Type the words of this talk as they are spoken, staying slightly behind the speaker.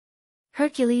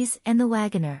Hercules and the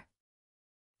Wagoner.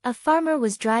 A farmer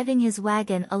was driving his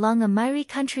wagon along a miry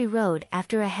country road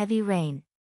after a heavy rain.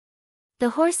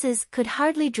 The horses could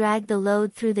hardly drag the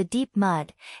load through the deep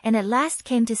mud, and at last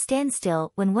came to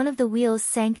standstill when one of the wheels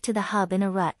sank to the hub in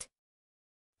a rut.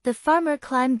 The farmer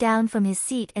climbed down from his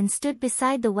seat and stood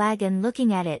beside the wagon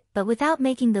looking at it but without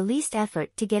making the least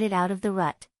effort to get it out of the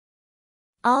rut.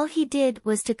 All he did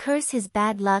was to curse his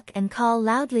bad luck and call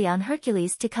loudly on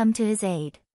Hercules to come to his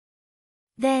aid.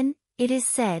 Then, it is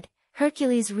said,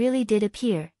 Hercules really did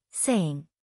appear, saying,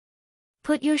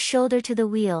 "Put your shoulder to the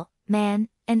wheel, man,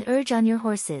 and urge on your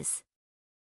horses.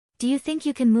 Do you think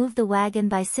you can move the wagon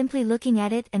by simply looking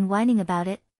at it and whining about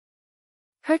it?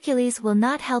 Hercules will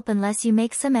not help unless you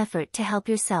make some effort to help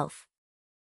yourself."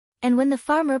 And when the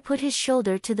farmer put his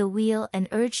shoulder to the wheel and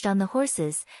urged on the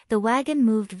horses, the wagon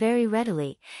moved very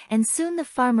readily, and soon the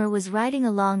farmer was riding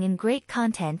along in great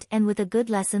content and with a good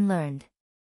lesson learned.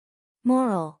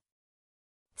 Moral: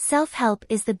 self-help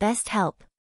is the best help.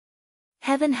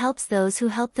 Heaven helps those who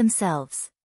help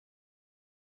themselves.